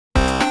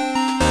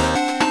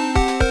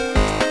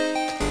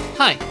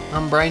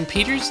I'm Brian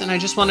Peters, and I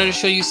just wanted to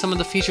show you some of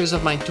the features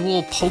of my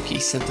Dual POKEY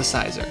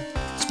synthesizer.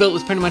 It's built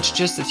with pretty much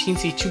just a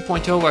teensy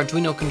 2.0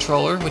 Arduino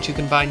controller, which you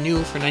can buy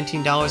new for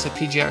 $19 at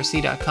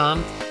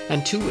pgrc.com,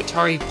 and 2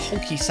 Atari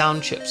POKEY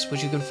sound chips,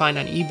 which you can find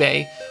on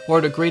eBay or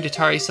at a great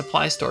Atari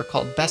supply store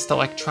called Best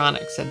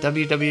Electronics at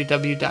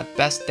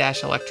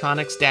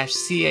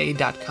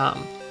www.best-electronics-ca.com.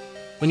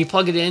 When you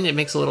plug it in, it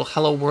makes a little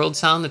Hello World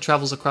sound that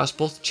travels across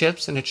both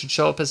chips, and it should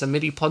show up as a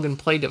MIDI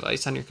plug-and-play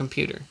device on your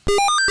computer.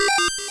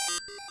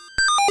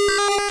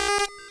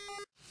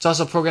 It's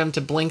also programmed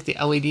to blink the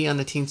LED on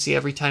the teensy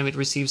every time it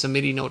receives a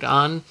MIDI note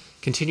on,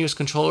 continuous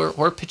controller,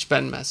 or pitch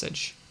bend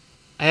message.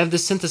 I have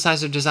this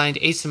synthesizer designed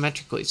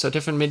asymmetrically, so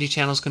different MIDI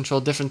channels control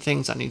different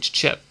things on each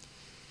chip.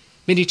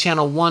 MIDI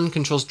channel 1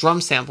 controls drum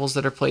samples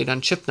that are played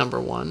on chip number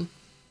 1.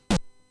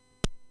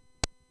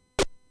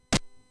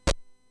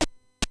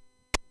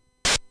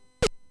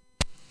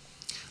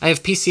 I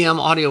have PCM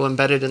audio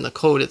embedded in the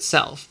code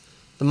itself.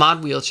 The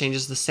mod wheel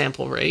changes the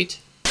sample rate,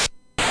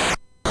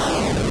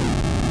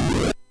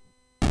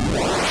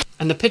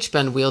 and the pitch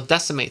bend wheel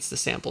decimates the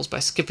samples by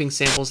skipping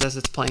samples as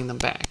it's playing them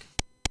back.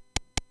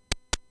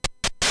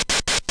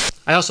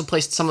 I also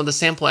placed some of the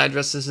sample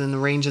addresses in the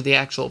range of the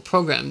actual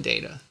program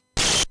data,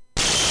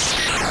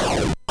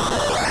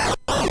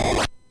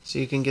 so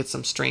you can get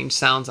some strange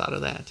sounds out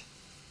of that.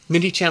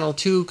 MIDI channel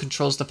 2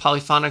 controls the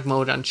polyphonic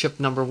mode on chip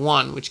number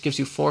 1, which gives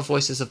you 4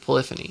 voices of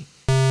polyphony.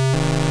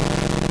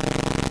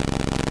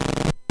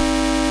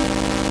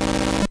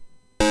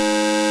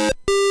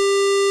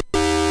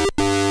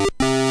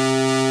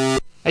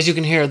 As you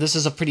can hear, this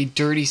is a pretty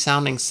dirty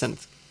sounding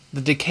synth.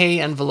 The decay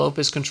envelope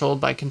is controlled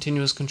by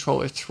continuous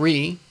controller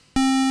 3.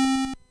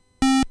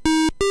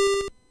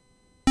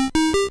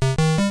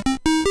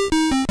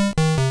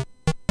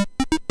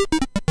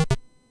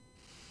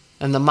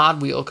 And the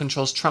mod wheel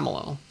controls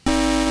tremolo.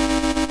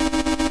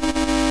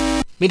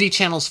 MIDI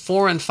channels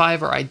 4 and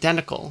 5 are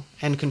identical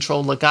and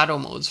control legato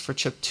modes for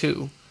chip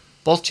 2.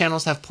 Both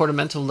channels have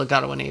portamento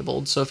legato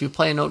enabled, so if you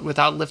play a note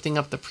without lifting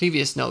up the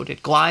previous note,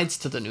 it glides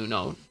to the new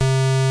note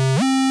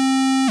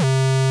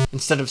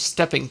instead of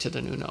stepping to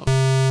the new note.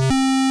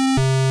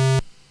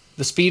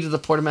 The speed of the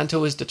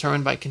portamento is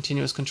determined by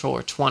continuous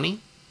controller 20.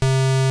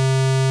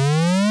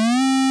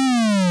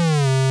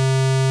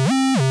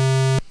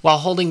 While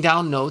holding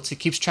down notes, it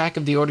keeps track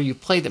of the order you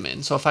play them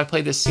in, so if I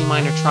play this C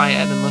minor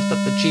triad and lift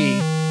up the G,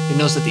 it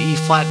knows that the E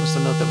flat was the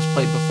note that was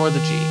played before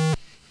the G.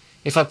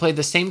 If I play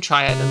the same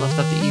triad and lift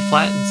up the E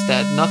flat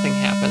instead, nothing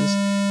happens,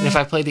 and if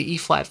I play the E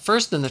flat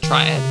first in the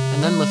triad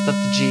and then lift up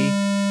the G,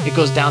 it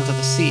goes down to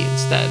the C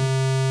instead.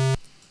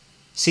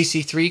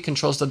 CC3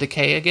 controls the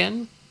decay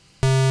again.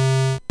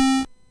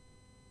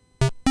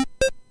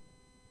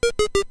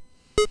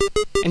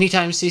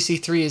 Anytime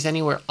CC3 is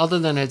anywhere other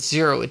than at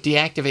 0, it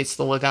deactivates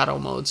the legato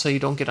mode so you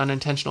don't get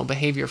unintentional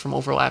behavior from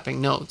overlapping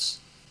notes.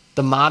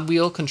 The mod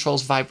wheel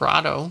controls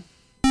vibrato.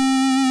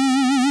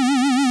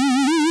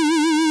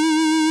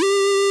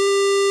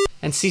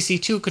 And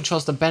CC2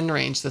 controls the bend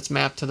range that's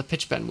mapped to the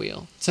pitch bend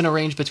wheel. It's in a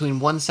range between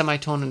 1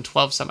 semitone and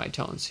 12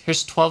 semitones.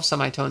 Here's 12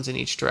 semitones in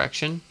each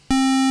direction.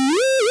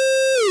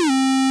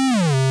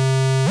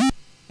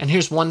 And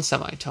here's 1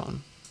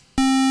 semitone.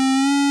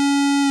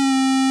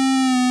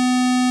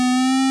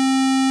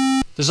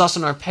 There's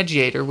also an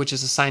arpeggiator, which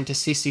is assigned to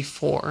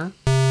CC4.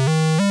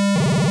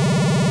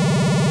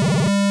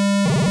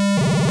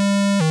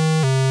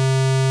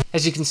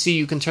 As you can see,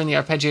 you can turn the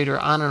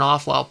arpeggiator on and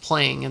off while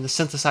playing, and the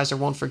synthesizer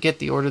won't forget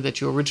the order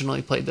that you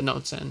originally played the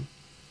notes in.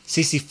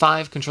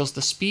 CC5 controls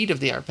the speed of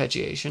the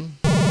arpeggiation.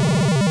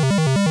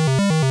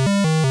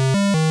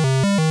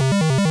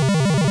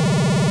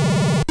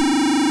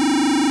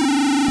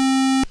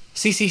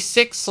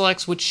 CC6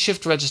 selects which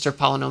shift register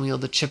polynomial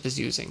the chip is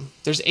using.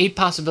 There's 8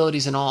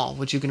 possibilities in all,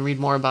 which you can read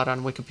more about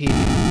on Wikipedia.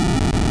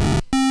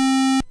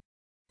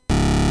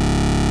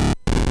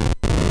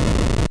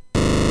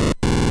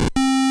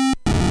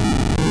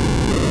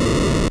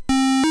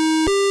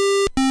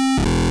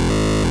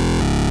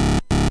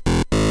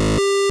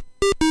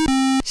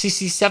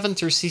 CC7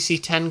 through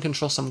CC10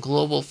 control some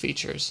global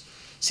features.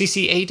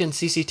 CC8 and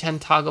CC10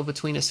 toggle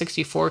between a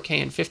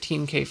 64K and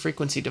 15K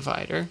frequency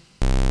divider.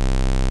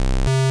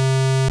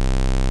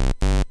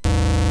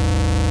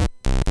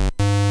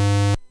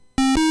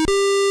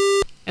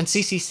 And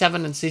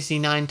CC7 and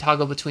CC9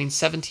 toggle between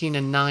 17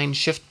 and 9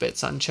 shift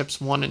bits on chips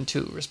 1 and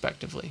 2,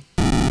 respectively.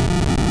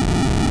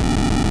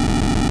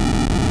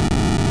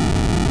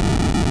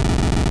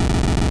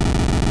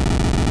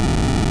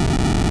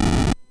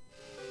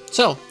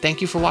 So,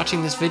 thank you for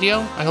watching this video.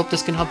 I hope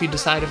this can help you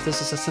decide if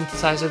this is a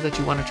synthesizer that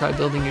you want to try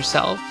building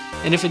yourself.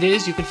 And if it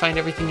is, you can find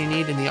everything you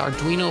need in the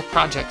Arduino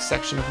projects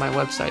section of my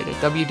website at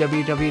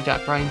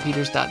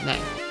www.brianpeters.net.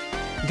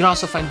 You can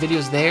also find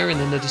videos there and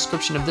in the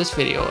description of this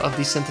video of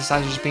these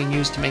synthesizers being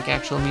used to make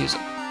actual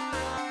music.